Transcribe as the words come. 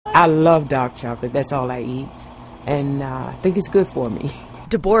I love dark chocolate. That's all I eat. And I think it's good for me.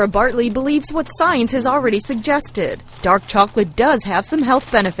 Deborah Bartley believes what science has already suggested. Dark chocolate does have some health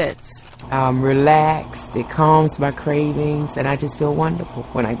benefits. I'm relaxed, it calms my cravings, and I just feel wonderful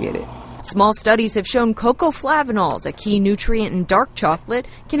when I get it. Small studies have shown cocoa flavanols, a key nutrient in dark chocolate,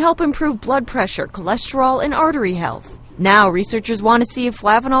 can help improve blood pressure, cholesterol, and artery health. Now researchers want to see if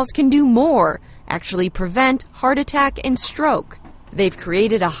flavanols can do more, actually prevent heart attack and stroke. They've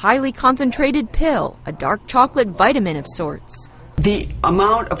created a highly concentrated pill, a dark chocolate vitamin of sorts. The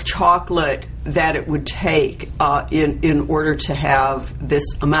amount of chocolate that it would take in order to have this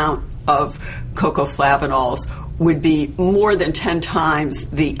amount of cocoa flavanols would be more than 10 times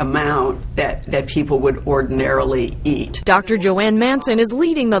the amount that people would ordinarily eat. Dr. Joanne Manson is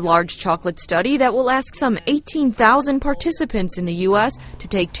leading the large chocolate study that will ask some 18,000 participants in the U.S. to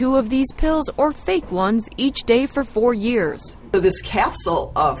take 2 of these pills or fake ones each day for 4 years. So this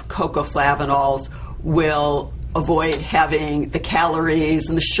capsule of cocoa flavanols will avoid having the calories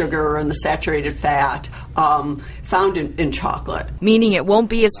and the sugar and the saturated fat found in chocolate. Meaning it won't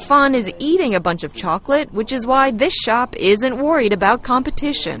be as fun as eating a bunch of chocolate, which is why this shop isn't worried about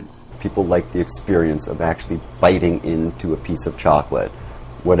competition. People like the experience of actually biting into a piece of chocolate,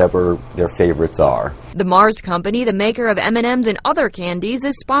 whatever their favorites are. The Mars Company, the maker of M&Ms and other candies,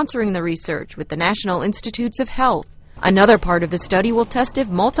 is sponsoring the research with the National Institutes of Health. Another part of the study will test if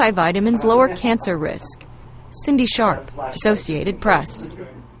multivitamins lower cancer risk. Cindy Sharp, Associated Press.